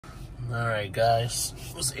Alright guys,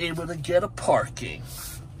 was able to get a parking.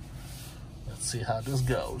 Let's see how this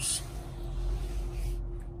goes.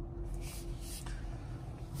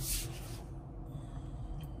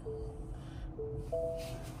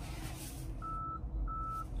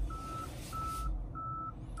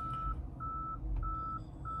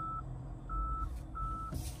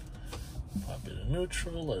 Pop it in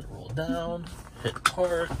neutral, let it roll down, hit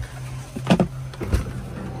park.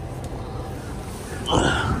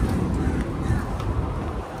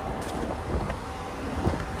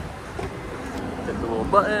 Hit the little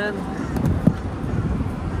button.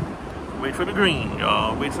 Wait for the green,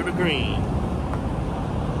 y'all. Wait for the green.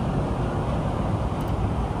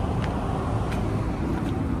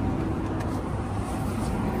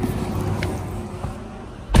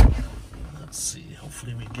 Let's see.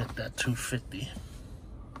 Hopefully we get that 250.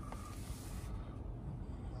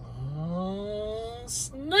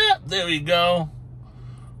 Snap! There we go.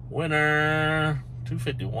 Winner.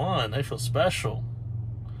 251. I feel special.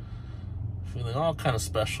 Feeling all kind of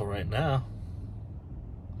special right now.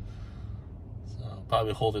 So I'll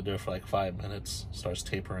probably hold it there for like 5 minutes. Starts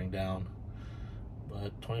tapering down.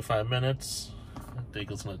 But 25 minutes, I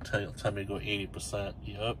think it's going to tell me to go 80%.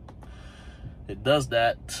 Yep. It does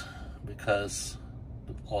that because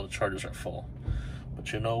all the chargers are full.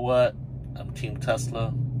 But you know what? I'm Team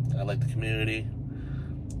Tesla. I like the community.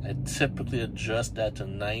 I typically adjust that to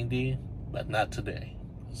 90, but not today.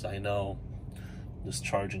 Because I know this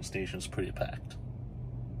charging station is pretty packed.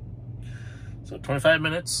 So 25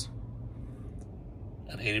 minutes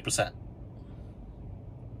at 80%.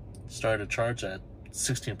 Started to charge at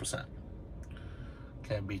 16%.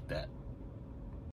 Can't beat that.